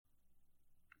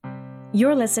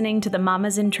You're listening to the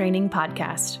Mamas in Training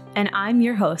podcast, and I'm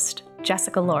your host,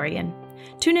 Jessica Lorian.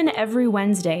 Tune in every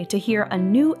Wednesday to hear a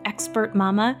new expert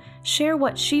mama share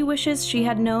what she wishes she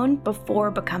had known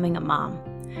before becoming a mom.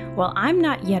 While I'm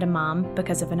not yet a mom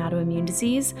because of an autoimmune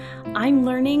disease, I'm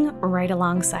learning right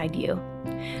alongside you.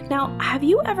 Now, have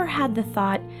you ever had the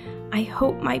thought, I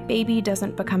hope my baby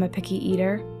doesn't become a picky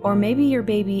eater? Or maybe your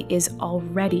baby is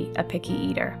already a picky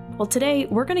eater. Well, today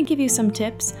we're going to give you some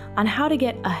tips on how to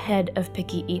get ahead of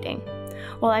picky eating.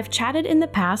 While I've chatted in the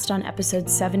past on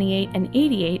episodes 78 and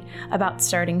 88 about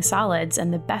starting solids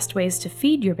and the best ways to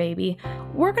feed your baby,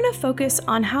 we're going to focus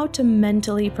on how to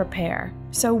mentally prepare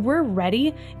so we're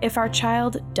ready if our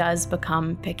child does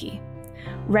become picky.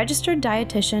 Registered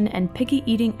dietitian and picky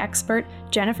eating expert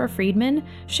Jennifer Friedman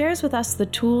shares with us the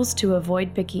tools to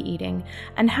avoid picky eating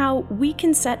and how we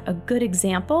can set a good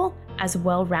example as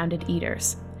well-rounded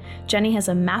eaters. Jenny has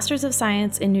a Master's of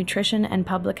Science in Nutrition and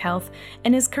Public Health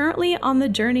and is currently on the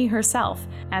journey herself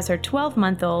as her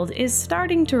 12-month-old is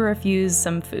starting to refuse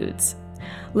some foods.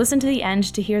 Listen to the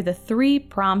end to hear the 3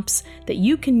 prompts that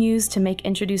you can use to make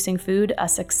introducing food a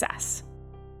success.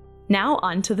 Now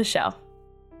on to the show.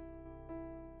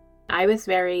 I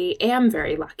am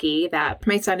very lucky that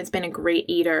my son has been a great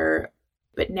eater,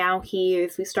 but now we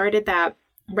started that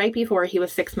right before he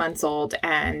was 6 months old,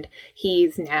 and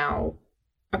he's now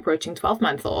approaching 12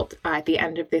 months old at the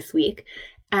end of this week.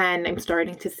 And I'm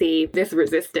starting to see this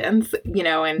resistance,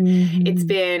 and It's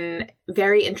been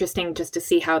very interesting just to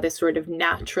see how this sort of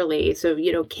naturally,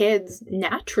 kids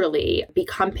naturally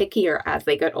become pickier as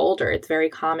they get older. It's very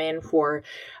common for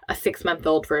a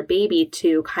 6-month-old, for a baby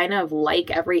to kind of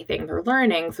like everything they're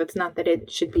learning. So it's not that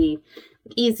it should be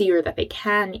easier that they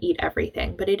can eat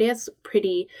everything, but it is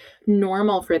pretty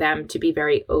normal for them to be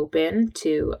very open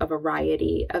to a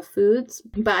variety of foods.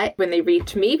 But when they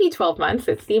reach maybe 12 months,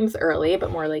 it seems early,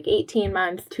 but more like 18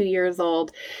 months, 2 years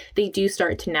old, they do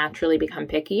start to naturally become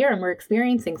pickier, and we're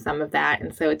experiencing some of that.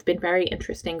 And so it's been very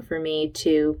interesting for me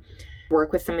to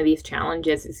work with some of these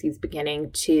challenges as he's beginning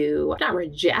to not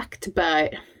reject,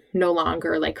 but no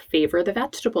longer favor the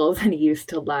vegetables that he used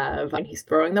to love, and he's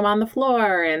throwing them on the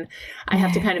floor. And I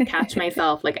have to kind of catch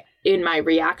myself in my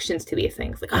reactions to these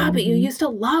things, but you used to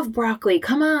love broccoli,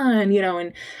 come on, and he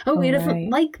doesn't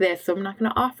like this, so I'm not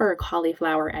going to offer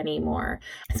cauliflower anymore.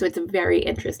 So it's very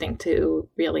interesting to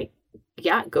really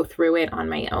go through it on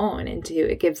my own, and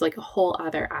it gives a whole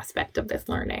other aspect of this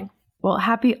learning. Well,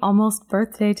 happy almost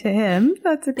birthday to him.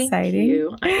 That's exciting. Thank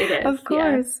you. It is. Of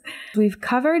course. Yeah. We've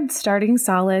covered starting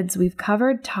solids. We've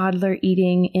covered toddler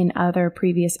eating in other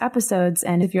previous episodes.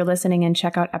 And if you're listening, and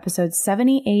check out episodes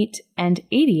 78 and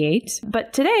 88.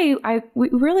 But today, we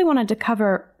really wanted to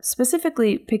cover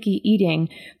specifically picky eating,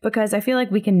 because I feel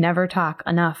like we can never talk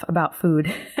enough about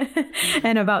food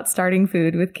and about starting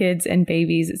food with kids and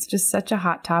babies. It's just such a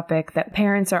hot topic that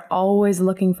parents are always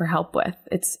looking for help with.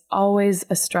 It's always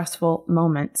a stressful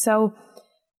moment. So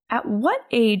at what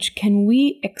age can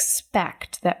we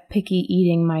expect that picky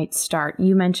eating might start?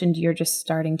 You mentioned you're just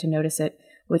starting to notice it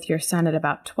with your son at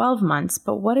about 12 months,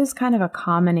 but what is kind of a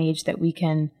common age that we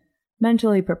can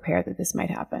mentally prepare that this might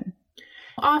happen?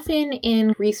 Often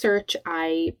in research,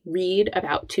 I read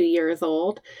about 2 years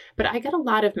old, but I get a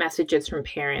lot of messages from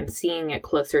parents seeing it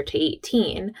closer to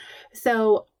 18.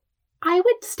 So I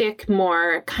would stick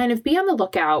more, kind of be on the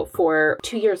lookout for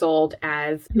 2 years old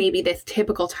as maybe this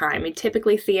typical time. We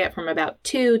typically see it from about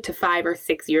 2 to 5 or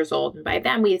 6 years old. And by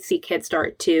then we see kids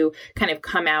start to kind of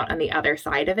come out on the other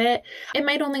side of it. It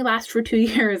might only last for 2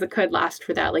 years. It could last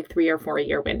for that 3 or 4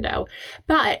 year window.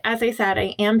 But as I said,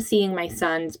 I am seeing my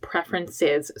son's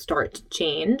preferences start to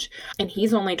change, and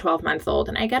he's only 12 months old.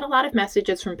 And I get a lot of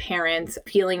messages from parents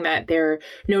feeling that they're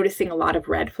noticing a lot of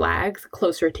red flags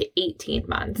closer to 18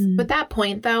 months. But that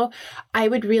point, though, I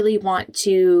would really want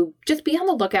to just be on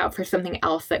the lookout for something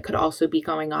else that could also be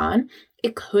going on.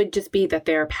 It could just be that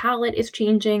their palate is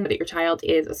changing, that your child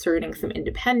is asserting some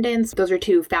independence. Those are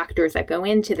 2 factors that go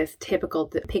into this typical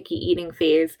picky eating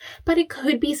phase, but it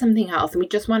could be something else. And we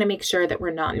just want to make sure that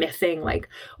we're not missing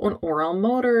an oral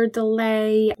motor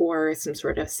delay or some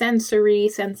sort of sensory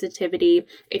sensitivity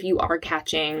if you are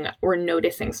catching or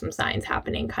noticing some signs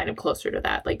happening kind of closer to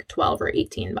that 12 or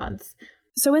 18 months.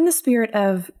 So in the spirit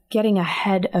of getting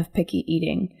ahead of picky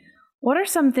eating, what are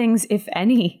some things, if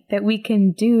any, that we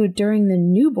can do during the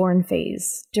newborn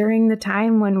phase, during the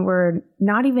time when we're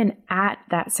not even at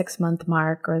that 6-month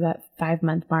mark or that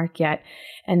 5-month mark yet,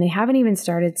 and they haven't even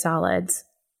started solids?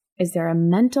 Is there a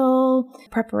mental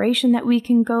preparation that we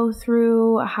can go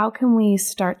through? How can we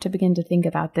start to begin to think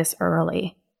about this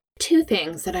early? two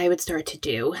things that I would start to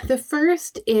do. The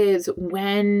first is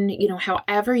when,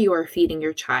 however you are feeding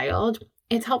your child,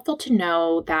 it's helpful to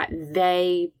know that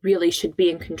they really should be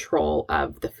in control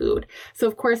of the food. So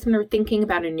of course, when they're thinking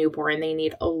about a newborn, they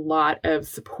need a lot of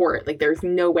support. Like there's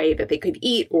no way that they could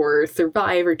eat or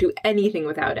survive or do anything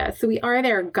without us. So we are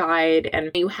their guide,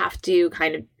 and you have to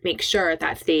kind of make sure at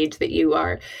that stage that you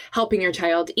are helping your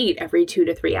child eat every 2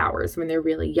 to 3 hours when they're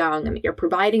really young, and that you're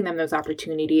providing them those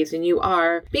opportunities, and you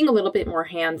are being a little bit more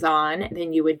hands-on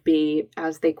than you would be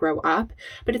as they grow up.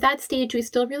 But at that stage, we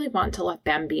still really want to let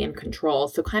them be in control.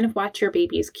 So kind of watch your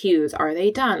baby's cues. Are they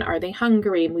done? Are they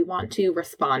hungry? And we want to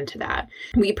respond to that.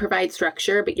 We provide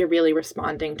structure, but you're really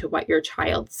responding to what your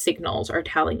child's signals are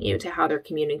telling you, to how they're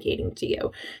communicating to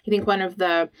you. I think one of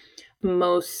the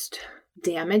most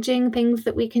damaging things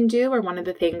that we can do, or one of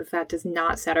the things that does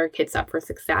not set our kids up for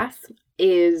success,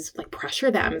 is like pressure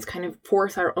them, is kind of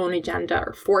force our own agenda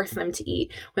or force them to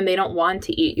eat when they don't want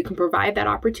to eat. You can provide that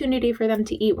opportunity for them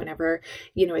to eat whenever,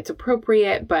 it's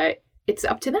appropriate, but it's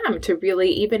up to them to really,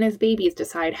 even as babies,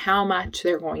 decide how much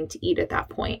they're going to eat at that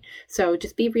point. So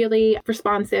just be really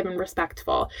responsive and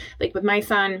respectful. Like with my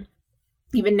son,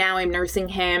 even now I'm nursing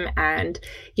him, and,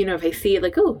 if I see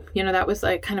like, that was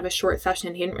like kind of a short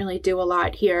session, he didn't really do a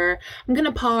lot here, I'm going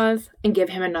to pause and give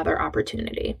him another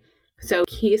opportunity. So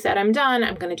he said, I'm done.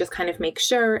 I'm going to just kind of make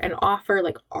sure and offer,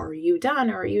 like, are you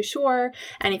done? Are you sure?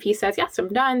 And if he says, yes, I'm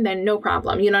done, then no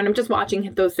problem. And I'm just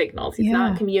watching those signals. He's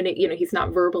not he's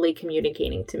not verbally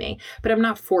communicating to me, but I'm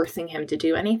not forcing him to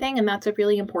do anything. And that's a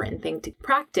really important thing to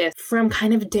practice from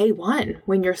kind of day one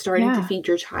when you're starting to feed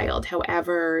your child,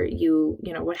 however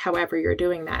however you're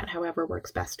doing that, however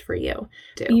works best for you.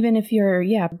 Even if you're,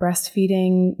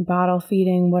 breastfeeding, bottle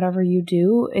feeding, whatever you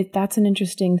do, that's an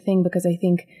interesting thing, because I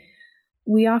think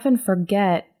we often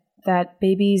forget that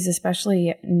babies,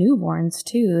 especially newborns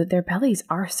too, their bellies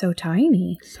are so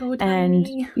tiny. So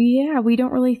tiny. And we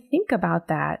don't really think about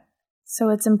that. So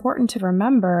it's important to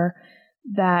remember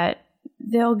that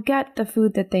they'll get the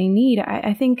food that they need.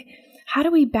 I think, how do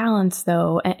we balance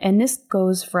though? And this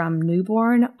goes from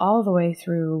newborn all the way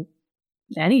through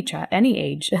any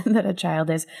age that a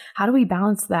child is. How do we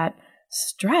balance that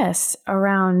stress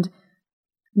around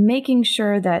making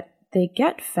sure that they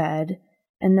get fed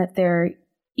and that they're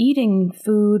eating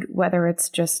food, whether it's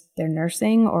just they're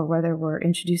nursing or whether we're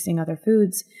introducing other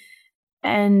foods,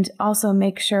 and also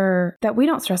make sure that we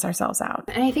don't stress ourselves out?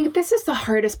 And I think this is the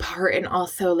hardest part, and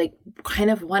also like kind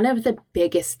of one of the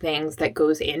biggest things that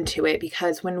goes into it,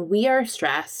 because when we are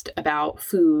stressed about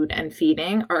food and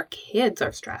feeding, our kids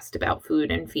are stressed about food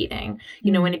and feeding.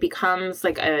 When it becomes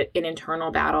like an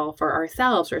internal battle for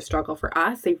ourselves or a struggle for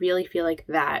us, they really feel like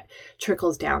that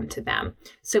trickles down to them.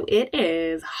 So it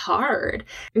is hard.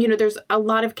 There's a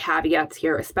lot of caveats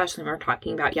here, especially when we're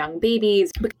talking about young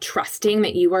babies, but trusting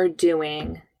that you are doing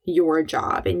your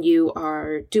job and you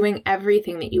are doing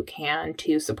everything that you can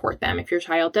to support them. If your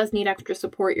child does need extra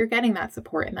support, you're getting that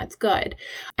support, and that's good.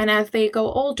 And as they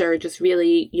go older, just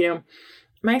really,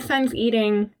 my son's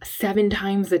eating 7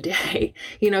 times a day,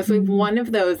 so if one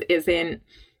of those isn't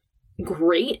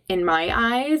great in my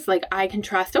eyes, like I can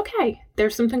trust, okay,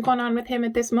 there's something going on with him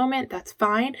at this moment, that's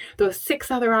fine. Those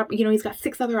 6 other he's got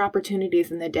 6 other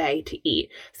opportunities in the day to eat,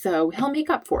 so he'll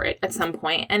make up for it at some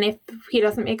point. And if he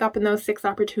doesn't make up in those 6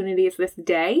 opportunities this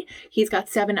day, he's got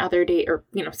 7 other days, or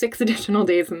 6 additional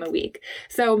days in the week.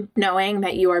 So knowing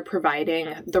that you are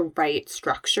providing the right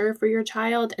structure for your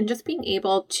child, and just being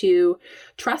able to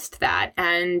trust that,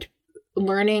 and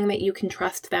learning that you can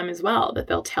trust them as well, that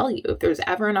they'll tell you if there's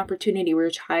ever an opportunity where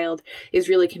a child is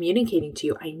really communicating to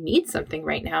you, I need something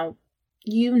right now,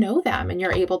 them and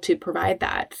you're able to provide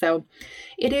that. So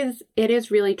it is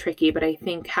really tricky, but I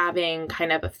think having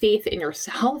kind of a faith in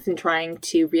yourself and trying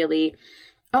to really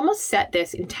almost set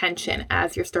this intention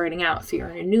as you're starting out. So you're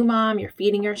a new mom, you're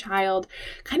feeding your child,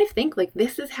 kind of think like,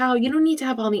 this is how, you don't need to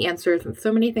have all the answers, and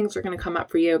so many things are going to come up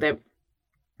for you that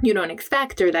you don't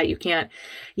expect, or that you can't,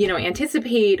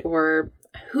 anticipate, or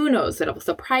who knows, that it will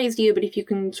surprise you. But if you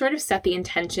can sort of set the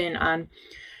intention on,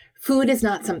 food is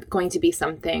not going to be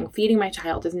something, feeding my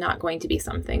child is not going to be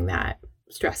something that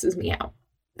stresses me out.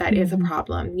 That is a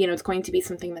problem. It's going to be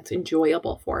something that's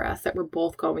enjoyable for us, that we're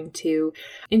both going to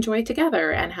enjoy together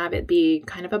and have it be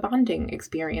kind of a bonding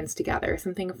experience together,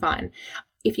 something fun.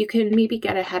 If you can maybe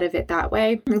get ahead of it that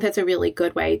way, I think that's a really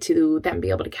good way to then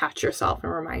be able to catch yourself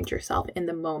and remind yourself in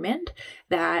the moment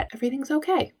that everything's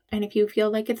okay. And if you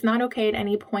feel like it's not okay at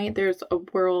any point, there's a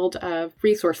world of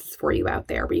resources for you out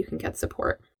there where you can get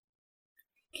support.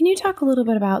 Can you talk a little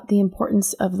bit about the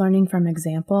importance of learning from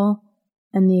example,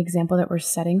 and the example that we're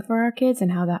setting for our kids,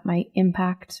 and how that might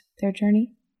impact their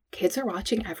journey? kids are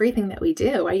watching everything that we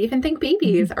do. I even think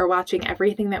babies are watching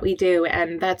everything that we do.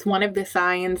 And that's one of the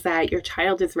signs that your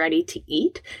child is ready to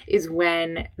eat, is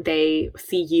when they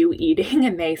see you eating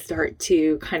and they start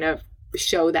to kind of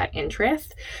show that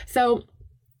interest. So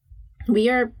we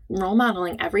are role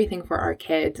modeling everything for our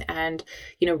kids, and,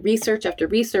 research after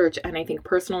research, and I think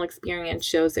personal experience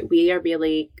shows that we are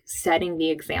really setting the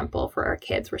example for our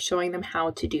kids. We're showing them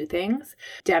how to do things,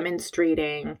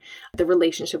 demonstrating the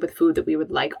relationship with food that we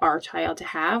would like our child to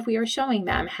have. We are showing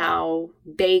them how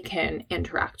they can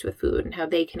interact with food and how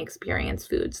they can experience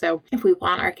food. So if we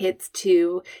want our kids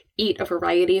to eat a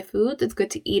variety of foods, it's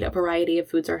good to eat a variety of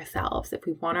foods ourselves. If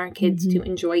we want our kids to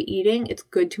enjoy eating, it's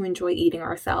good to enjoy eating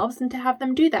ourselves and to have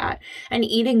them do that. And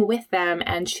eating with them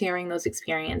and sharing those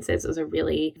experiences is a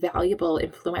really valuable,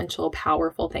 influential,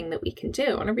 powerful thing that we can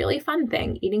do, and a really fun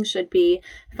thing. Eating should be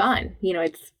fun.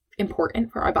 It's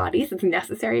important for our bodies. It's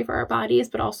necessary for our bodies,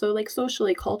 but also like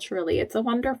socially, culturally, it's a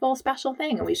wonderful, special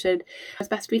thing. And we should, as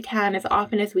best we can, as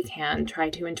often as we can, try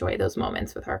to enjoy those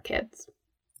moments with our kids.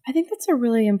 I think that's a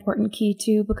really important key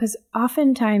too, because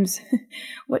oftentimes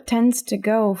what tends to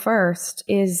go first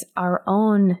is our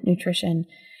own nutrition.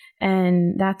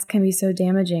 And that can be so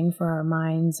damaging for our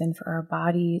minds and for our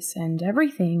bodies and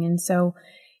everything. And so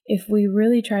if we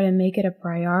really try to make it a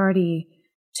priority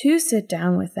to sit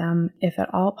down with them, if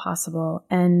at all possible,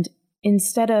 and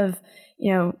instead of,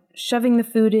 shoving the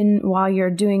food in while you're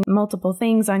doing multiple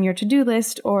things on your to-do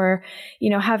list, or,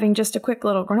 having just a quick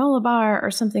little granola bar or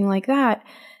something like that,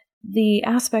 the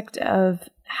aspect of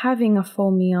having a full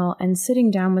meal and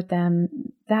sitting down with them,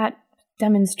 that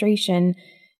demonstration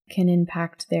can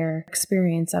impact their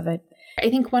experience of it. I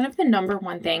think one of the number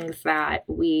one things that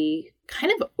we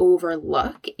kind of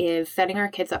overlook is setting our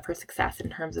kids up for success in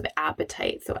terms of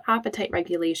appetite. So appetite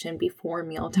regulation before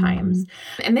meal times.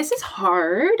 And this is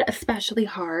hard, especially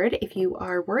hard if you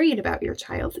are worried about your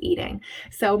child's eating.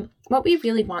 So what we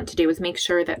really want to do is make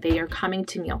sure that they are coming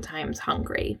to meal times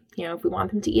hungry. If we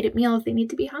want them to eat at meals, they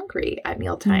need to be hungry at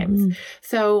meal times.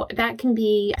 So that can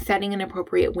be setting an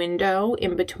appropriate window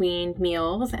in between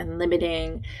meals and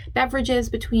limiting beverages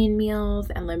between meals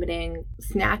and limiting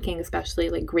snacking, especially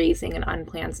like grazing and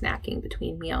unplanned snacking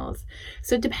between meals.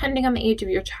 So depending on the age of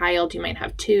your child, you might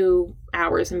have 2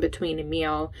 hours in between a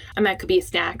meal, and that could be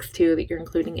snacks too that you're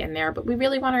including in there. But we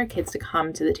really want our kids to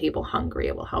come to the table hungry.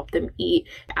 It will help them eat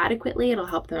adequately. It'll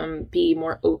help them be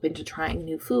more open to trying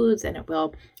new foods, and it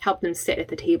will help them sit at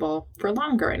the table for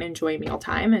longer and enjoy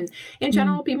mealtime, and in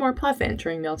general be more pleasant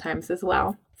during meal times as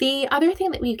well. The other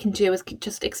thing that we can do is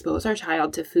just expose our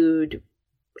child to food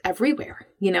everywhere.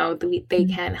 They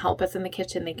can help us in the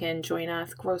kitchen. They can join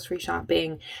us grocery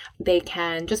shopping. They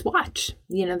can just watch.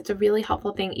 It's a really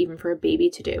helpful thing even for a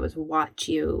baby to do, is watch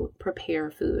you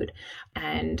prepare food.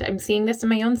 And I'm seeing this in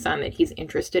my own son, that he's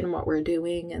interested in what we're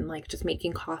doing, and like just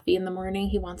making coffee in the morning.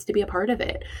 He wants to be a part of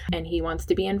it and he wants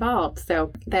to be involved.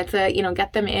 So that's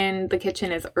get them in the kitchen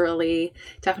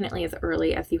definitely as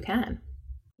early as you can.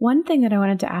 One thing that I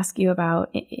wanted to ask you about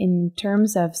in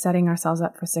terms of setting ourselves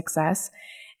up for success,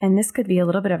 and this could be a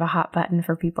little bit of a hot button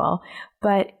for people,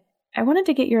 but I wanted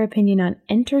to get your opinion on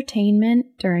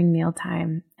entertainment during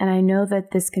mealtime. And I know that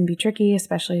this can be tricky,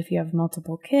 especially if you have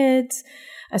multiple kids,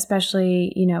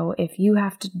 especially, if you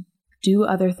have to do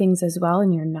other things as well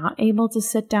and you're not able to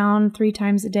sit down 3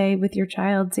 times a day with your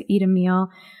child to eat a meal.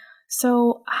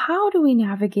 So how do we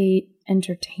navigate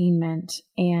entertainment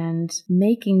and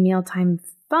making mealtime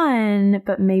fun,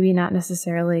 but maybe not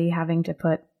necessarily having to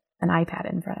put an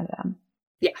iPad in front of them?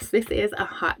 Yes, this is a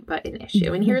hot button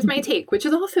issue. And here's my take, which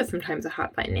is also sometimes a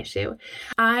hot button issue.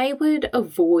 I would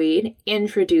avoid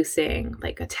introducing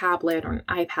like a tablet or an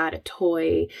iPad, a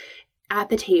toy at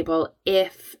the table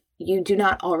if you do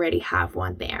not already have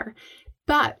one there.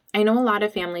 But I know a lot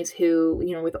of families who,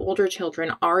 with older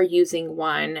children are using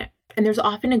one. And there's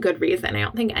often a good reason. I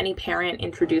don't think any parent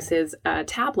introduces a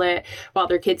tablet while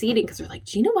their kid's eating because they're like,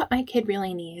 do you know what my kid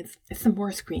really needs? It's some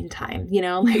more screen time,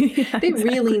 They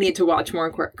really need to watch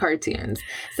more cartoons.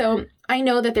 So I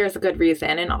know that there's a good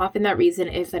reason. And often that reason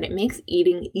is that it makes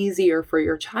eating easier for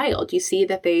your child. You see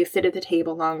that they sit at the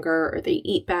table longer, or they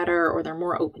eat better, or they're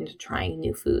more open to trying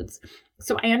new foods.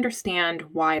 So I understand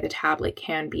why the tablet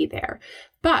can be there.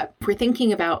 But if we're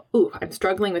thinking about, I'm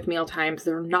struggling with meal times,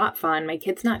 they're not fun, my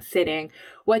kid's not sitting,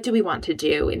 what do we want to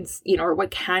do? Or what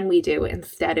can we do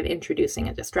instead of introducing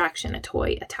a distraction, a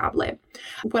toy, a tablet?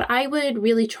 What I would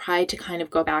really try to kind of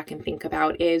go back and think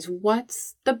about is,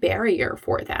 what's the barrier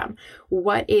for them?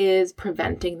 What is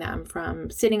preventing them from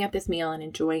sitting at this meal and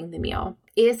enjoying the meal?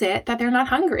 is it that they're not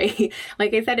hungry?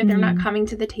 Like I said, if they're not coming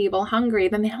to the table hungry,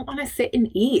 then they don't want to sit and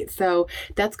eat. So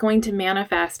that's going to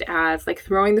manifest as like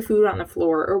throwing the food on the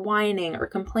floor or whining or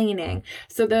complaining.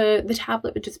 So the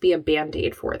tablet would just be a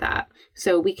Band-Aid for that.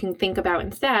 So we can think about,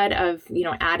 instead of,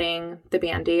 adding the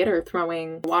Band-Aid or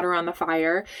throwing water on the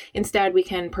fire, instead we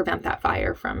can prevent that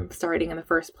fire from starting in the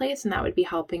first place. And that would be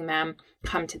helping them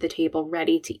come to the table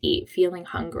ready to eat, feeling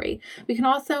hungry. We can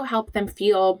also help them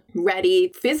feel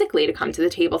ready physically to come to the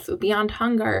table. So beyond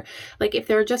hunger, like if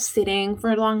they're just sitting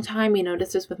for a long time, we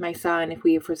notice this with my son. If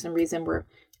we, for some reason, we're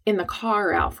in the car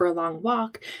or out for a long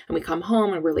walk and we come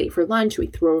home and we're late for lunch, we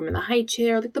throw him in the high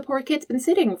chair. Like the poor kid's been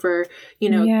sitting for,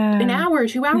 an hour,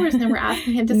 2 hours, and then we're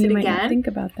asking him to sit again. Not think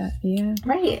about that. Yeah.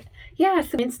 Right. Yeah,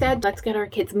 so instead, let's get our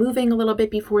kids moving a little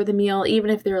bit before the meal. Even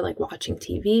if they're like watching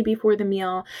TV before the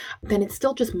meal, then it's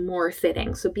still just more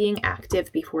sitting. So being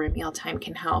active before a mealtime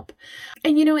can help.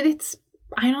 And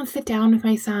I don't sit down with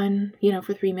my son,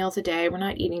 for 3 meals a day. We're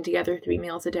not eating together 3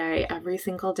 meals a day every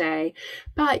single day,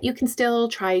 but you can still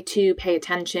try to pay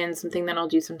attention. Something that I'll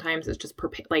do sometimes is just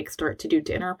start to do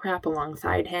dinner prep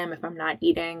alongside him if I'm not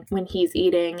eating when he's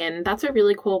eating. And that's a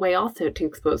really cool way also to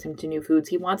expose him to new foods.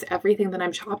 He wants everything that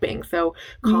I'm chopping. So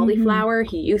cauliflower,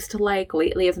 he used to like,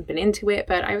 lately hasn't been into it,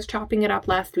 but I was chopping it up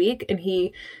last week and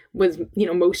he was,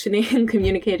 motioning and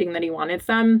communicating that he wanted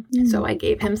some. So I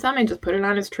gave him some and just put it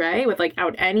on his tray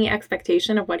without any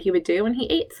expectation of what he would do, and he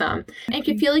ate some. And if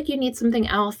you feel like you need something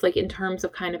else, like in terms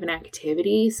of kind of an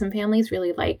activity, some families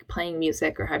really like playing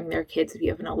music or having their kids, if you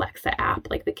have an Alexa app,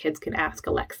 like the kids can ask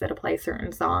Alexa to play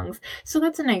certain songs. So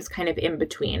that's a nice kind of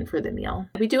in-between for the meal.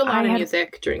 We do a lot of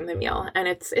music during the meal, and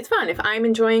it's fun. If I'm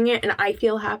enjoying it and I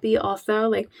feel happy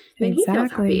also, then he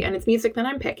feels happy. And it's music that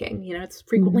I'm picking. It's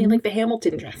frequently like the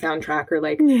Hamilton soundtrack or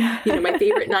my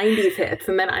favorite 90s hits,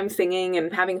 and then I'm singing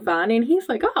and having fun, and he's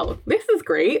like, oh, this is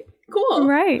great. Cool.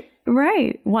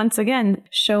 Right. Once again,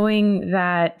 showing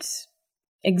that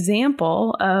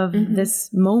example of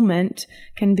this moment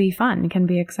can be fun, can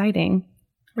be exciting.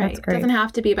 Right. That's great. It doesn't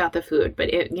have to be about the food, but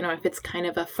if it's kind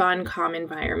of a fun, calm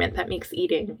environment, that makes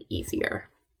eating easier.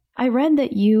 I read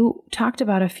that you talked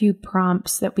about a few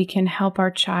prompts that we can help our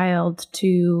child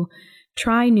to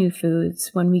try new foods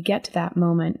when we get to that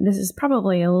moment. This is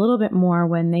probably a little bit more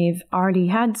when they've already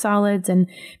had solids, and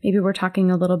maybe we're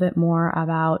talking a little bit more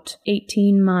about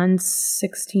 18 months,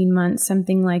 16 months,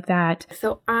 something like that.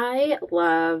 So I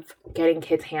love getting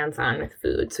kids hands-on with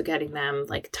food. So getting them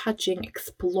touching,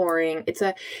 exploring.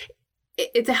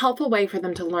 It's a helpful way for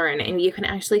them to learn. And you can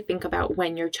actually think about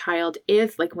when your child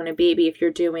is, when a baby, if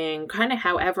you're doing kind of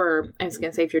however, I was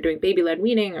going to say if you're doing baby-led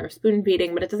weaning or spoon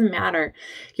feeding, but it doesn't matter.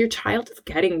 Your child is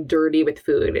getting dirty with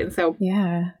food. And so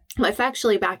let's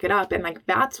actually back it up. And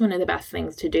that's one of the best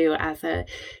things to do as a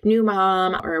new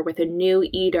mom or with a new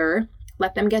eater.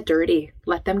 Let them get dirty.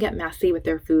 Let them get messy with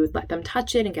their food. Let them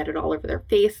touch it and get it all over their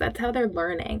face. That's how they're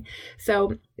learning.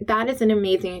 So that is an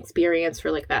amazing experience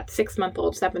for that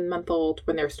 6-month-old, 7-month-old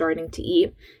when they're starting to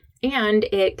eat. And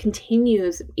it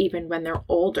continues even when they're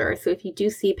older. So if you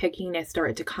do see pickiness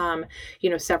start to come,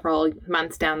 several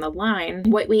months down the line,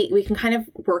 what we can kind of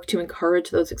work to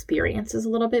encourage those experiences a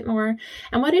little bit more.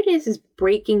 And what it is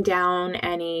breaking down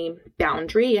any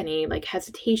boundary, any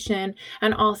hesitation,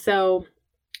 and also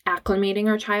acclimating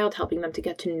our child, helping them to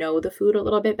get to know the food a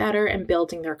little bit better and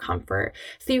building their comfort.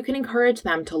 So you can encourage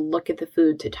them to look at the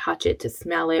food, to touch it, to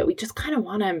smell it. We just kind of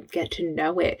want to get to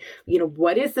know it.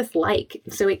 What is this like?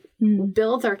 So it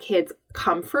builds our kids'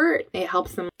 comfort. It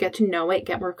helps them get to know it,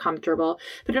 get more comfortable,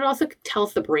 but it also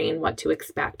tells the brain what to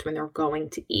expect when they're going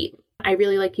to eat. I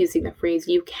really like using the phrase,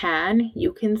 you can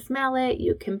smell it,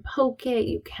 you can poke it,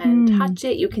 you can touch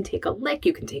it, you can take a lick,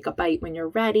 you can take a bite when you're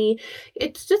ready.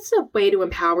 It's just a way to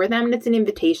empower them, and it's an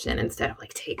invitation instead of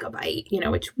take a bite,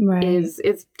 which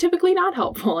is typically not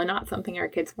helpful and not something our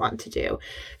kids want to do.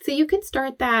 So you can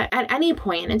start that at any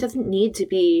point. It doesn't need to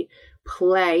be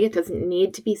play. It doesn't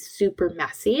need to be super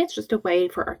messy. It's just a way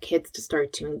for our kids to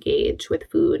start to engage with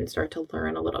food and start to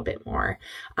learn a little bit more.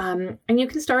 And you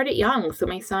can start it young. So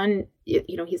my son,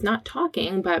 he's not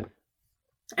talking, but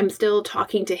I'm still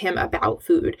talking to him about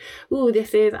food. Ooh,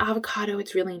 this is avocado.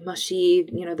 It's really mushy.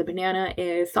 The banana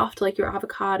is soft like your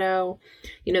avocado.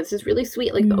 This is really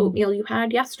sweet like the oatmeal you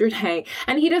had yesterday.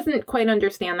 And he doesn't quite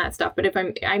understand that stuff. But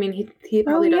he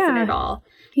probably doesn't at all.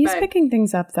 He's picking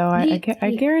things up, though.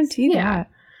 I guarantee that.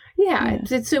 Yeah.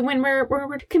 So when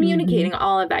we're communicating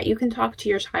all of that, you can talk to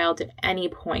your child at any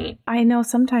point. I know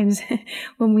sometimes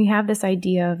when we have this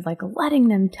idea of letting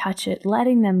them touch it,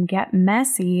 letting them get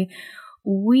messy,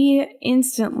 we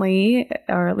instantly,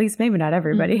 or at least maybe not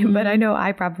everybody, Mm-hmm. but I know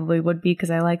I probably would be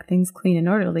because I like things clean and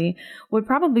orderly, would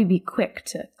probably be quick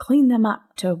to clean them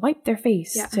up, to wipe their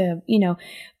face, Yeah. to,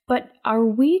 but are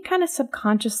we kind of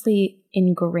subconsciously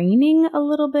ingraining a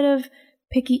little bit of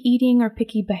picky eating or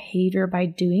picky behavior by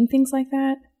doing things like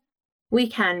that? We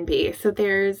can be. So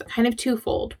there's kind of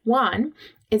twofold. One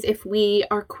is if we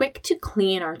are quick to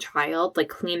clean our child, like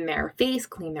clean their face,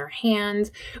 clean their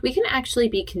hands, we can actually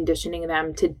be conditioning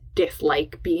them to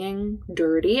dislike being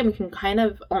dirty, and we can kind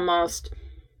of almost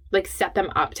like set them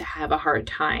up to have a hard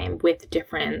time with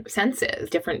different senses,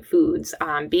 different foods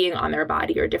being on their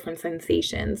body or different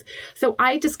sensations. So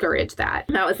I discourage that.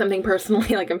 That was something personally,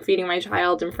 like I'm feeding my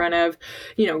child in front of,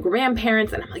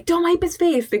 grandparents, and I'm like, don't wipe his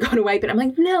face. They go to wipe it. I'm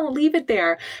like, no, leave it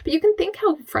there. But you can think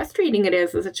how frustrating it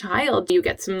is as a child. You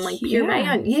get some like puree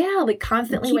on. Yeah, like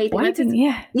constantly wiping.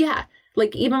 Yeah.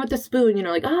 Like even with the spoon,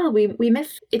 like, oh, we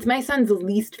miss. It's my son's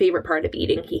least favorite part of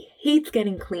eating. He hates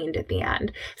getting cleaned at the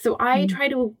end. So I try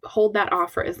to hold that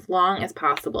off for as long as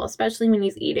possible, especially when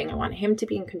he's eating. I want him to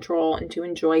be in control and to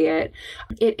enjoy it.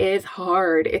 It is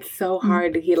hard. It's so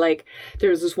hard. There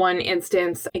was this one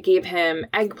instance, I gave him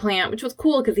eggplant, which was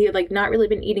cool because he had like not really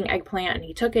been eating eggplant, and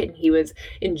he took it and he was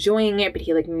enjoying it, but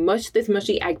he like mushed this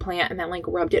mushy eggplant and then like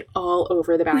rubbed it all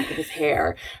over the back of his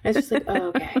hair. And it's just like, oh,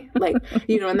 okay. Like,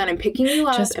 and then I'm picking you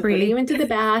up and putting you into the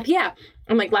bath. Yeah.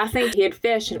 I'm like, last night he had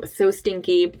fish and it was so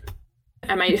stinky.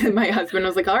 And my husband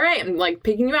was like, all right, I'm like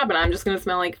picking you up and I'm just going to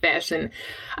smell like fish. And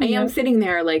I am sitting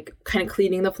there like kind of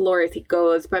cleaning the floor as he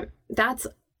goes. But that's,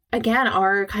 again,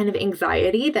 our kind of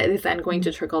anxiety that is then going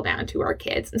to trickle down to our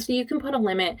kids. And so you can put a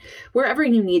limit wherever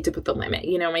you need to put the limit.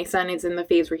 My son is in the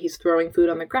phase where he's throwing food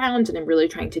on the ground, and I'm really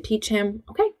trying to teach him,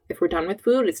 okay, if we're done with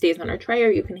food, it stays on our tray,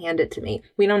 or you can hand it to me.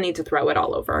 We don't need to throw it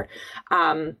all over.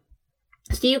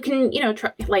 So you can,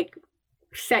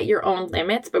 set your own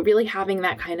limits, but really having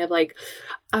that kind of like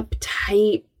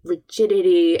uptight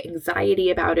rigidity, anxiety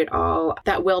about it all,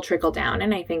 that will trickle down,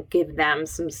 and I think give them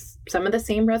some of the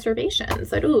same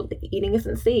reservations that, eating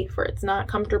isn't safe, or it's not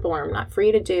comfortable, or I'm not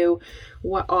free to do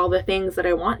all the things that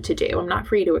I want to do. I'm not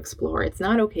free to explore. It's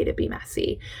not okay to be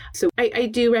messy. So I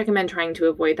do recommend trying to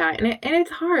avoid that. And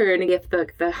it's hard if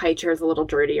the high chair is a little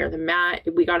dirty, or the mat.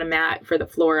 We got a mat for the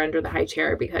floor under the high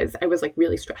chair because I was like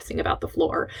really stressing about the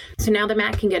floor. So now the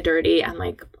mat can get dirty, and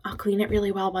like I'll clean it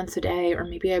really well once a day, or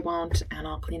maybe I won't, and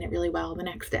I'll clean it really well the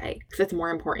next day, because it's more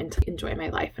important to enjoy my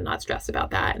life and not stress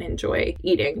about that and enjoy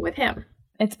eating with him.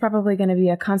 It's probably going to be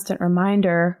a constant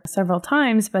reminder several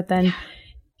times, but then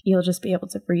you'll just be able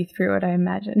to breathe through it, I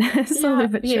imagine. Slowly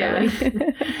but surely.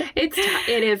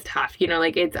 It is tough.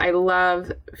 I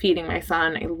love feeding my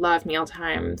son. I love meal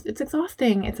times. It's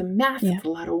exhausting. It's a mess. It's a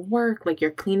lot of work. Like, you're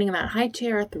cleaning that high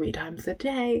chair 3 times a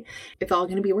day. It's all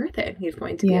going to be worth it. He's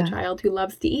going to be a child who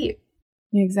loves to eat.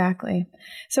 Exactly.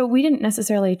 So we didn't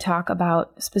necessarily talk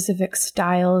about specific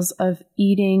styles of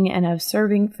eating and of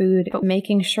serving food, but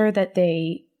making sure that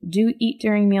they do eat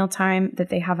during mealtime, that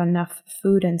they have enough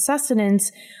food and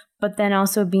sustenance, but then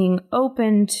also being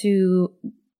open to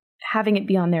having it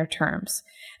be on their terms.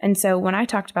 And so when I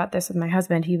talked about this with my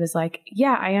husband, he was like,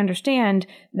 yeah, I understand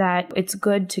that it's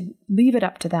good to leave it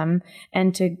up to them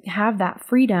and to have that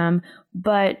freedom,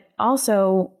 but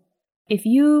also if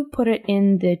you put it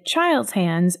in the child's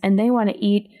hands and they want to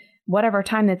eat whatever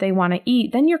time that they want to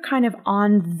eat, then you're kind of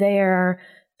on their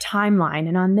timeline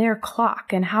and on their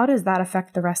clock. And how does that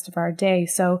affect the rest of our day?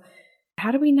 So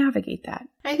how do we navigate that?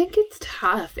 I think it's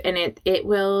tough, and it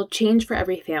will change for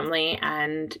every family.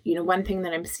 And, one thing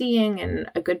that I'm seeing,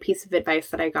 and a good piece of advice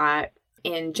that I got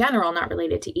in general, not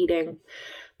related to eating,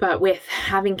 but with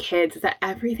having kids, is that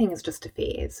everything is just a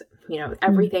phase.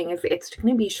 Everything it's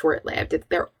going to be short-lived.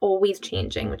 They're always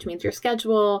changing, which means your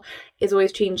schedule is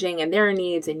always changing, and their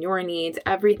needs and your needs,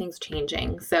 everything's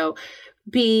changing. So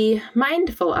be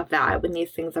mindful of that when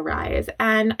these things arise.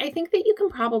 And I think that you can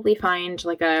probably find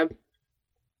like a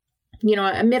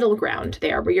middle ground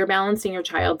there where you're balancing your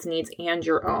child's needs and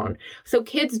your own. So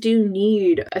kids do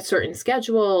need a certain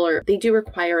schedule, or they do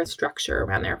require a structure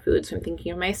around their food. So I'm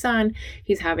thinking of my son,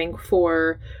 he's having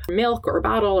 4 milk or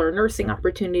bottle or nursing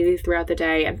opportunities throughout the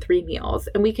day and 3 meals.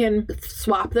 And we can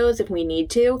swap those if we need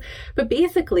to. But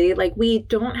basically, like, we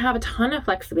don't have a ton of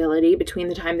flexibility between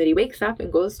the time that he wakes up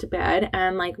and goes to bed.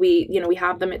 And like we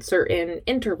have them at certain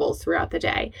intervals throughout the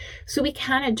day. So we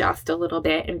can adjust a little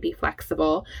bit and be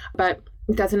flexible. But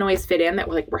doesn't always fit in that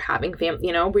we're having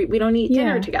family, we don't eat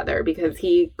dinner together because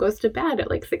he goes to bed at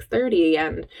 6:30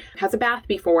 and has a bath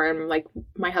before, and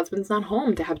my husband's not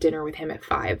home to have dinner with him at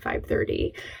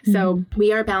 5:30. So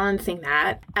we are balancing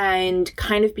that and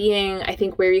kind of being, I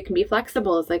think, where you can be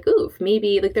flexible is oof,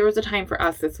 maybe there was a time for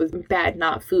us, this was bed,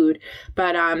 not food,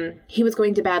 but he was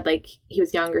going to bed he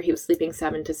was younger, he was sleeping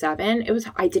 7 to 7.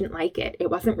 I didn't like it. It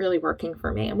wasn't really working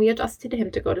for me, and we adjusted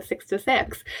him to go to 6 to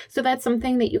 6. So that's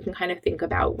something that you can kind of think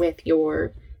about with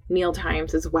your meal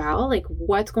times as well.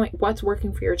 What's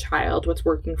working for your child, what's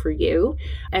working for you,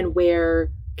 and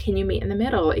where can you meet in the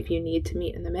middle if you need to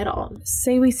meet in the middle.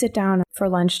 Say we sit down for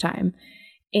lunchtime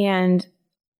and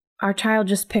our child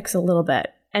just picks a little bit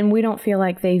and we don't feel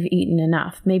like they've eaten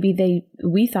enough. Maybe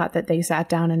we thought that they sat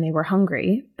down and they were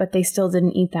hungry, but they still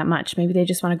didn't eat that much. Maybe they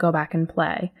just want to go back and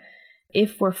play.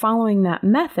 If we're following that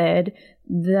method,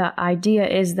 the idea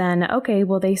is then, okay,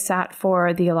 well, they sat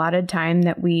for the allotted time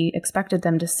that we expected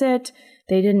them to sit.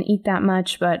 They didn't eat that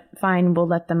much, but fine, we'll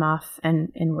let them off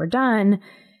and we're done.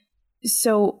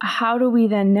 So how do we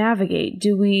then navigate?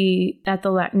 Do we, at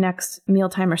the next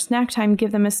mealtime or snack time,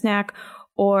 give them a snack?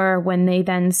 Or when they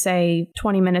then say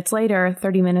 20 minutes later,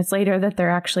 30 minutes later that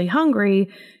they're actually hungry,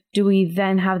 do we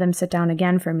then have them sit down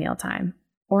again for mealtime?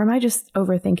 Or am I just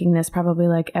overthinking this, probably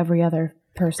like every other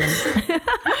person?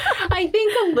 I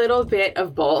think a little bit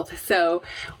of both. So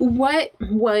what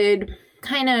would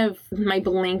kind of my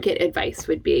blanket advice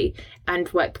would be, and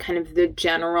what kind of the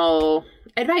general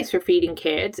advice for feeding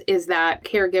kids is that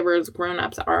caregivers,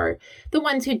 grown-ups, are the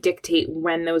ones who dictate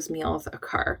when those meals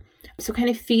occur. So kind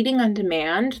of feeding on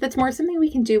demand, that's more something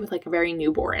we can do with a very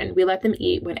newborn. We let them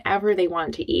eat whenever they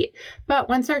want to eat. But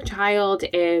once our child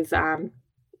is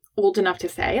old enough to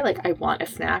say, I want a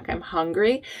snack, I'm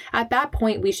hungry, at that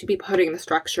point, we should be putting the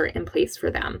structure in place for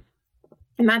them.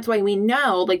 And that's why we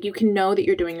know, you can know that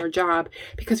you're doing your job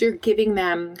because you're giving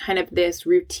them kind of this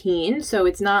routine. So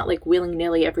it's not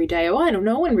willy-nilly every day. Oh, I don't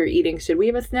know when we're eating. Should we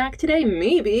have a snack today?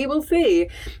 Maybe, we'll see.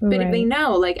 But Right. If they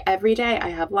know, every day I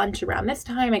have lunch around this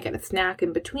time, I get a snack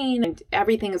in between, and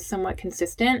everything is somewhat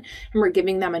consistent, and we're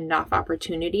giving them enough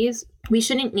opportunities, we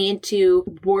shouldn't need to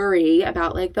worry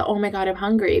about oh my God, I'm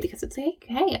hungry, because it's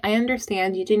hey, I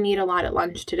understand you didn't eat a lot at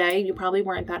lunch today. You probably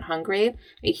weren't that hungry.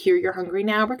 I hear you're hungry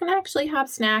now. We're going to actually have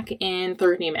snack in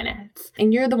 30 minutes.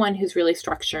 And you're the one who's really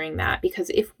structuring that, because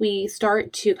if we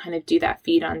start to kind of do that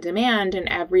feed on demand and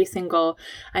every single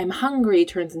I'm hungry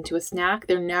turns into a snack,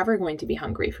 they're never going to be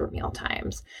hungry for meal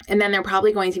times. And then they're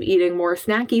probably going to be eating more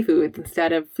snacky foods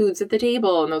instead of foods at the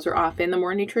table. And those are often the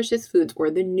more nutritious foods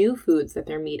or the new foods that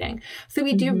they're meeting. So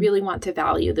we do really want to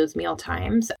value those meal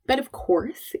times. But of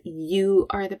course, you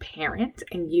are the parent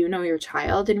and you know your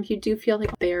child. And if you do feel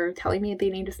like they're telling me they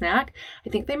need a snack, I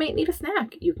think they might need a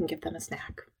snack. You can give them a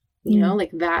snack. You know,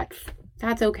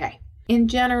 that's okay. In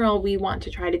general, we want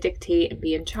to try to dictate and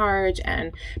be in charge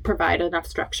and provide enough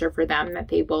structure for them that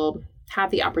they will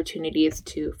have the opportunities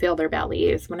to fill their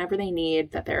bellies whenever they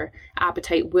need, that their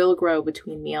appetite will grow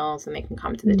between meals and they can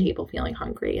come to the table feeling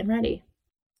hungry and ready.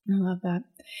 I love that.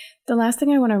 The last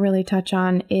thing I want to really touch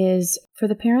on is for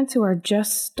the parents who are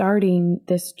just starting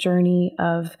this journey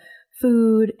of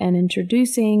food and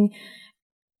introducing,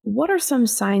 what are some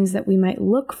signs that we might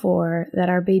look for that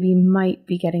our baby might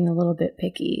be getting a little bit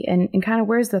picky? And kind of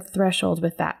where's the threshold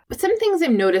with that? Some things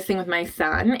I'm noticing with my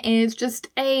son is just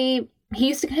he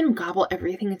used to kind of gobble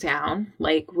everything down,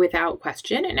 without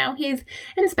question. And now he's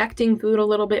inspecting food a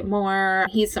little bit more.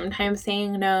 He's sometimes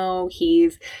saying no.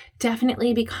 He's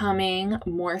definitely becoming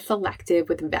more selective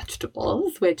with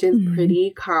vegetables, which is pretty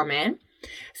common.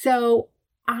 So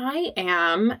I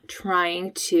am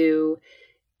trying to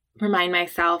remind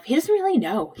myself, he doesn't really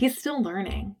know. He's still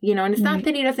learning, and it's not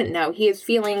that he doesn't know. He has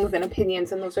feelings and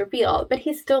opinions and those are real, but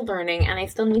he's still learning and I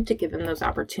still need to give him those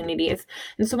opportunities.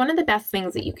 And so one of the best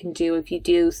things that you can do if you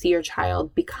do see your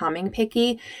child becoming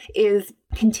picky is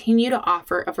continue to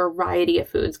offer a variety of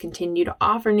foods, continue to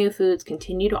offer new foods,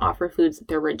 continue to offer foods that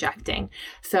they're rejecting.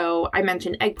 So I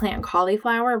mentioned eggplant and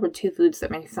cauliflower were two foods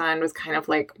that my son was kind of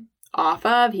off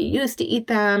of. He used to eat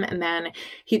them and then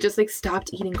he just stopped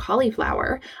eating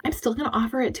cauliflower. I'm still going to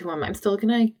offer it to him. I'm still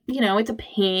going to, it's a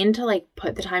pain to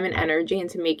put the time and energy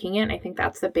into making it. And I think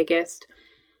that's the biggest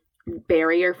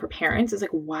barrier for parents is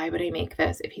why would I make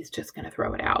this if he's just going to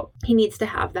throw it out? He needs to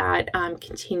have that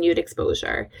continued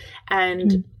exposure.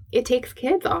 And it takes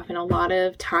kids often a lot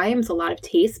of times, a lot of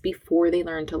taste before they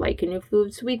learn to like a new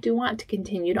food. So we do want to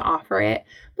continue to offer it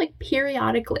like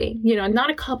periodically, you know, not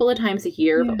a couple of times a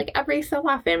year, but like every so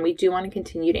often. We do want to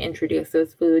continue to introduce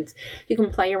those foods. You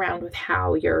can play around with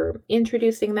how you're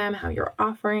introducing them, how you're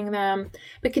offering them,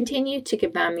 but continue to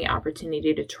give them the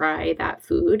opportunity to try that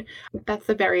food. That's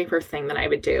the very first thing that I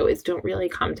would do, is don't really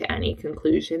come to any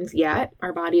conclusions yet.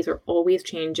 Our bodies are always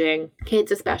changing,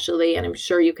 kids especially, and I'm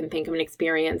sure you can think of an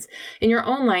experience in your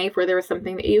own life where there was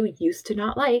something that you used to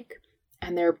not like,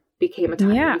 and there became a time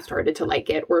that you started to like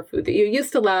it, or food that you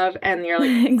used to love, and you're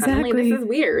like, suddenly this is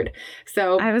weird.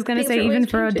 So I was going to say, even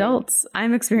for adults,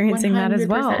 I'm experiencing 100%. That as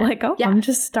well. Like, I'm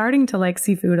just starting to like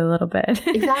seafood a little bit.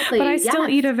 Exactly. But I still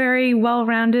eat a very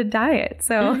well-rounded diet.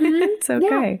 So it's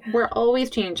okay. Yeah. We're always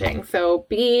changing. So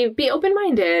be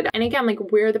open-minded. And again,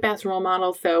 like, we're the best role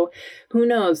models. So who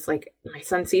knows, like, my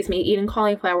son sees me eating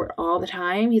cauliflower all the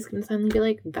time. He's going to suddenly be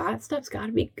like, that stuff's got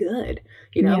to be good.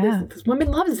 You know, this woman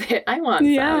loves it. I want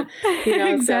some. You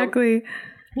know, exactly.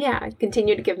 So,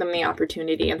 continue to give them the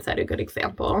opportunity and set a good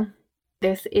example.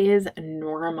 This is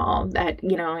normal. That,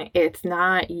 you know, it's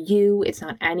not you, it's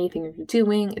not anything you're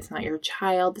doing, it's not your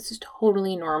child. This is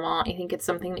totally normal. I think it's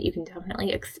something that you can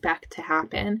definitely expect to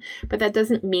happen, but that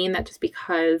doesn't mean that just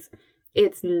because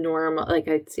it's normal, like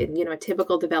it's in, you know, a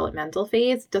typical developmental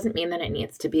phase, doesn't mean that it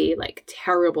needs to be like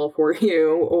terrible for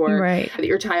you, or that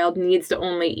your child needs to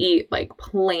only eat like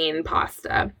plain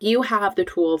pasta. You have the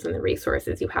tools and the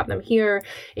resources. You have them here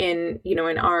in, you know,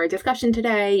 in our discussion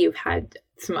today. You've had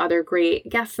some other great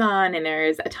guests on, and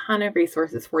there's a ton of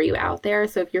resources for you out there.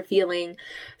 So if you're feeling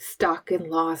stuck and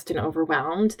lost and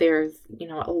overwhelmed, there's, you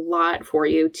know, a lot for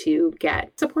you to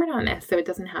get support on this. So it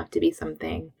doesn't have to be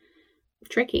something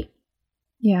tricky.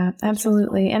 Yeah,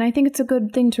 absolutely. And I think it's a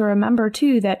good thing to remember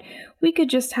too, that we could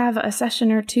just have a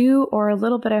session or two, or a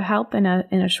little bit of help in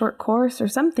a short course or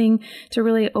something, to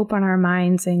really open our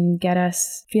minds and get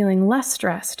us feeling less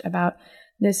stressed about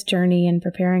this journey and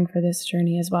preparing for this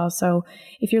journey as well. So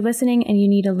if you're listening and you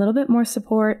need a little bit more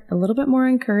support, a little bit more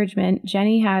encouragement,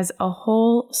 Jenny has a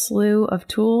whole slew of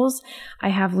tools. I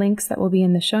have links that will be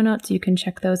in the show notes. You can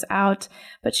check those out.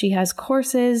 But she has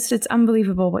courses. It's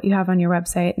unbelievable what you have on your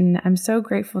website. And I'm so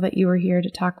grateful that you were here to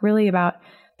talk really about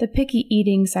the picky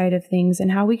eating side of things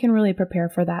and how we can really prepare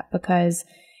for that, because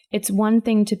it's one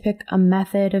thing to pick a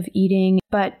method of eating,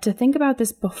 but to think about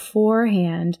this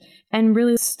beforehand and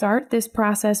really start this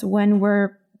process when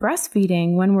we're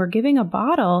breastfeeding, when we're giving a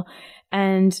bottle,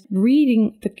 and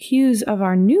reading the cues of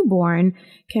our newborn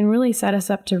can really set us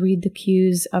up to read the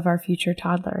cues of our future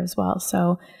toddler as well.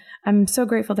 So I'm so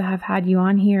grateful to have had you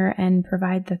on here and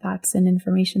provide the thoughts and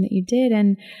information that you did.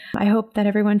 And I hope that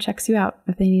everyone checks you out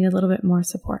if they need a little bit more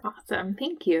support. Awesome.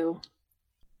 Thank you.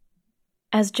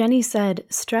 As Jenny said,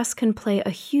 stress can play a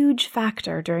huge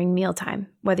factor during mealtime,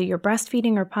 whether you're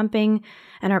breastfeeding or pumping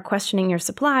and are questioning your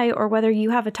supply, or whether you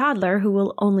have a toddler who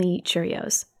will only eat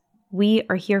Cheerios. We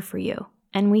are here for you,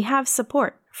 and we have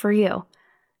support for you.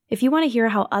 If you want to hear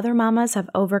how other mamas have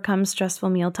overcome stressful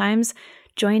mealtimes,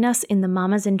 join us in the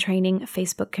Mamas in Training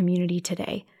Facebook community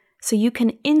today, so you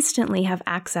can instantly have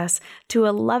access to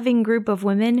a loving group of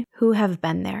women who have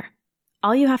been there.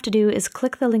 All you have to do is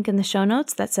click the link in the show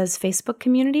notes that says Facebook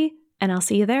community, and I'll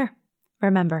see you there.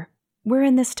 Remember, we're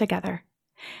in this together.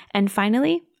 And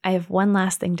finally, I have one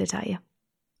last thing to tell you.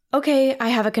 Okay, I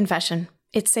have a confession.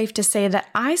 It's safe to say that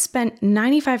I spent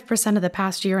 95% of the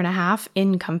past year and a half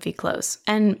in comfy clothes,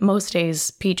 and most days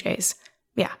PJs.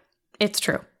 Yeah, it's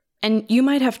true. And you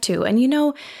might have too. And you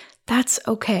know, that's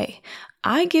okay.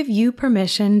 I give you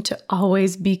permission to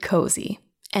always be cozy.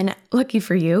 And lucky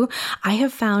for you, I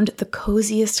have found the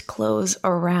coziest clothes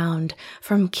around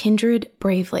from Kindred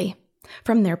Bravely.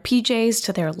 From their PJs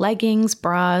to their leggings,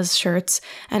 bras, shirts,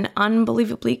 and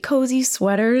unbelievably cozy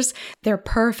sweaters, they're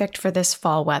perfect for this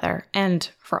fall weather, and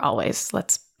for always,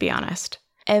 let's be honest.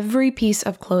 Every piece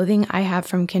of clothing I have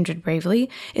from Kindred Bravely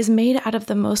is made out of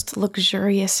the most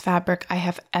luxurious fabric I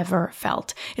have ever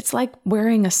felt. It's like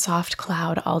wearing a soft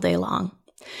cloud all day long.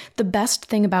 The best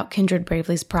thing about Kindred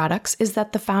Bravely's products is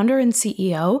that the founder and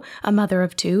CEO, a mother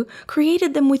of two,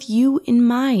 created them with you in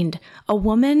mind, a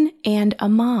woman and a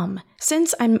mom.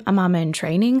 Since I'm a mama in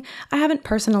training, I haven't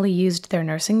personally used their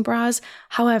nursing bras.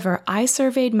 However, I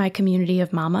surveyed my community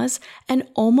of mamas, and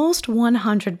almost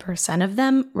 100% of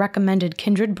them recommended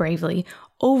Kindred Bravely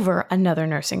over another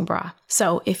nursing bra.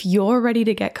 So if you're ready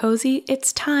to get cozy,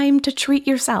 it's time to treat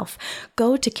yourself.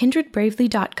 Go to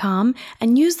kindredbravely.com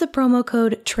and use the promo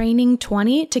code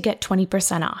TRAINING20 to get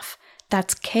 20% off.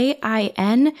 That's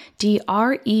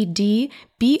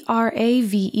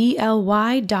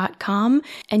KINDREDBRAVELY.com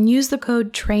and use the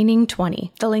code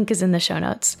TRAINING20. The link is in the show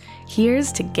notes.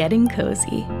 Here's to getting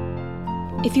cozy.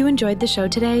 If you enjoyed the show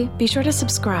today, be sure to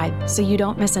subscribe so you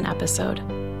don't miss an episode.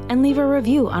 And leave a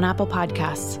review on Apple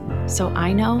Podcasts so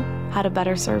I know how to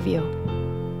better serve you.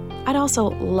 I'd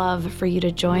also love for you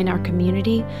to join our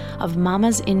community of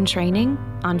Mamas in Training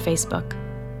on Facebook.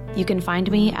 You can find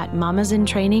me at Mamas in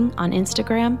Training on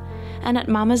Instagram and at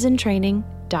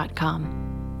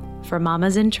mamasintraining.com. For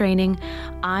Mamas in Training,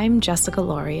 I'm Jessica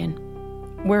Lorien.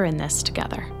 We're in this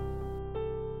together.